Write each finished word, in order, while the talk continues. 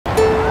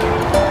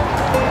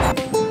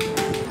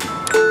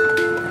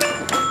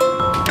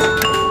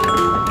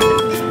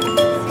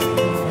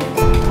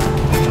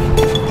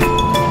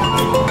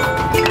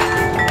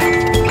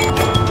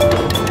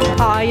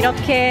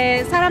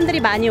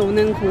많이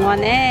오는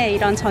공원에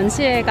이런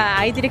전시회가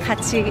아이들이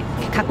같이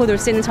갖고 놀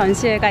수 있는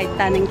전시회가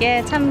있다는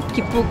게 참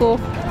기쁘고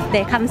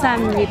네,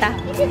 감사합니다.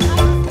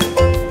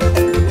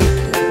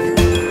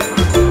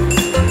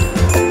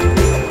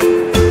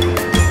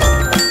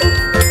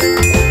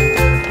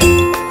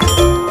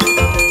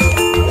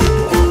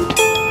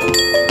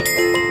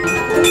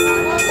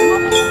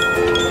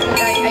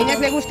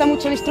 Le gusta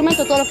mucho el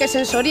instrumento, todo lo que es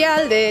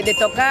sensorial, de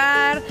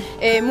tocar,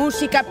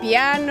 música,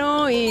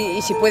 piano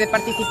y si puede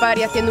participar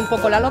y haciendo un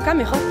poco la loca,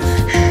 mejor.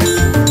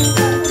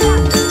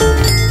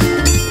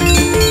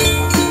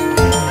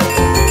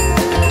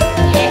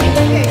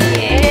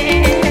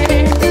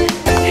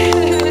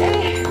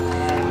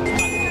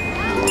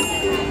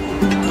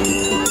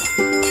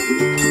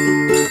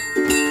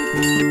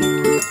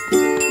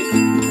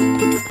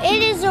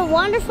 It is a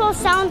wonderful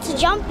sound to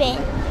jump in,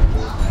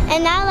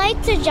 and I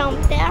like to jump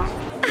there.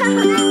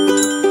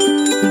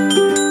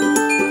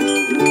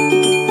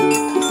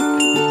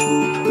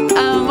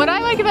 What I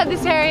like about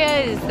this area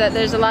is that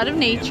there's a lot of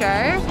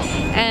nature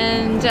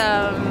and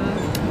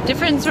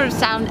different sort of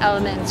sound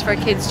elements for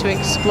kids to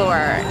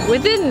explore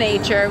within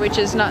nature, which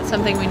is not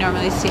something we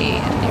normally see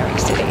in New York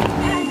City.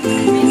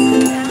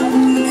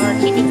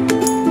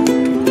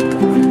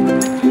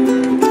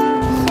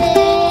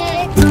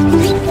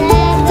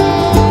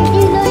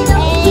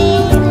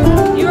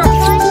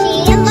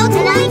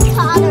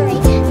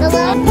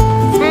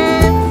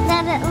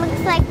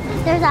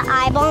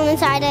 Eyeball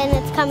inside it and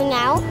it's coming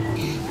out,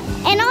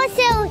 and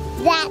also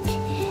that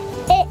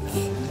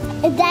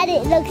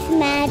it looks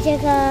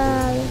magical.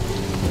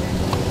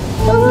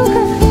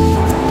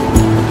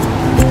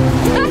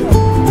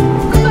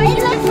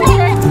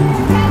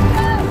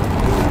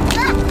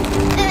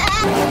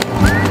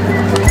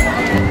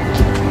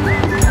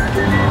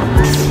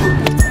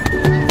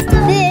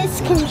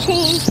 This can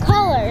change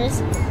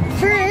colors.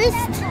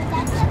 First,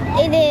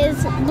 it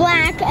is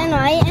black and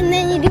white, and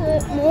then you do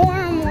it more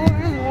and more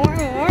and more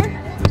and more.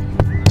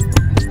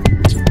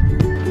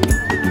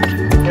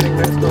 Getting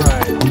messed around.